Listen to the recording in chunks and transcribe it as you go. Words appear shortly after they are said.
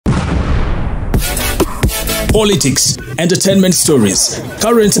politics, entertainment stories,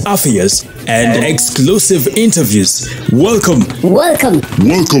 current affairs, and exclusive interviews. Welcome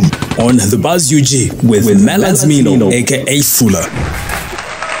on the Buzz UG with Melans Milo, aka Fuller.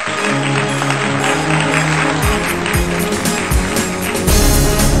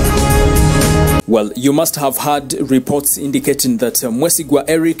 Well, you must have heard reports indicating that Mwesigwa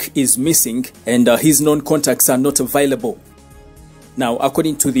Eric is missing and his known contacts are not available. Now,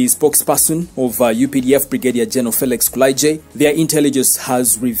 according to the spokesperson of UPDF Brigadier General Felix Kulayije, their intelligence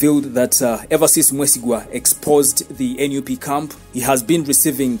has revealed that ever since Mwesigwa exposed the NUP camp, he has been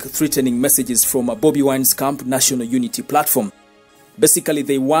receiving threatening messages from Bobi Wine's camp National Unity Platform. Basically,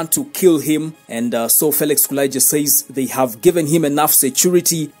 they want to kill him, and so Felix Kulayije says they have given him enough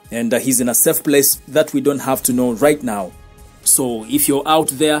security and he's in a safe place that we don't have to know right now. So if you're out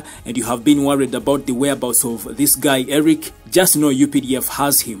there and you have been worried about the whereabouts of this guy Eric, just know UPDF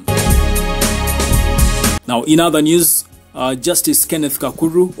has him. Now, in other news, Justice Kenneth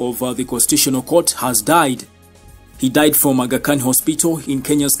Kakuru of the Constitutional Court has died. He died from Aga Khan Hospital in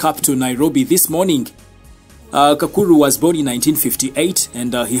Kenya's capital, Nairobi, this morning. Kakuru was born in 1958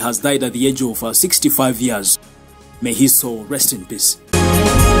 and he has died at the age of 65 years. May his soul rest in peace.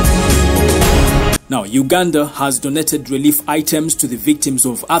 Now, Uganda has donated relief items to the victims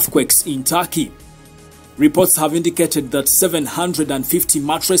of earthquakes in Turkey. Reports have indicated that 750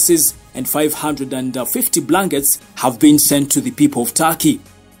 mattresses and 550 blankets have been sent to the people of Turkey.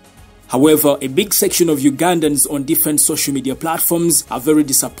 However, a big section of Ugandans on different social media platforms are very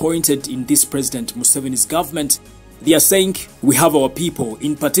disappointed in this President Museveni's government. They are saying, we have our people,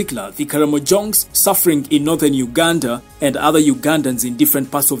 in particular the karamojongs, suffering in northern Uganda and other Ugandans in different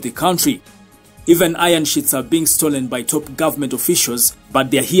parts of the country. Even iron sheets are being stolen by top government officials,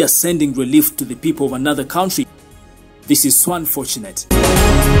 but they are here sending relief to the people of another country. This is so unfortunate.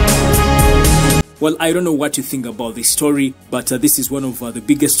 Well, I don't know what you think about this story, but this is one of the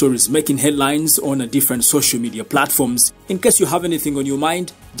biggest stories making headlines on different social media platforms. In case you have anything on your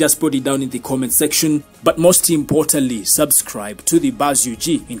mind, just put it down in the comment section. But most importantly, subscribe to the Buzz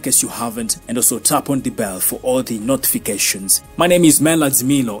UG in case you haven't, and also tap on the bell for all the notifications. My name is Melans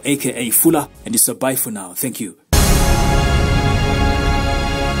Milo, aka Fuller, and it's a bye for now. Thank you.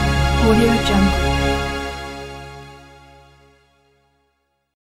 Audio Jungle.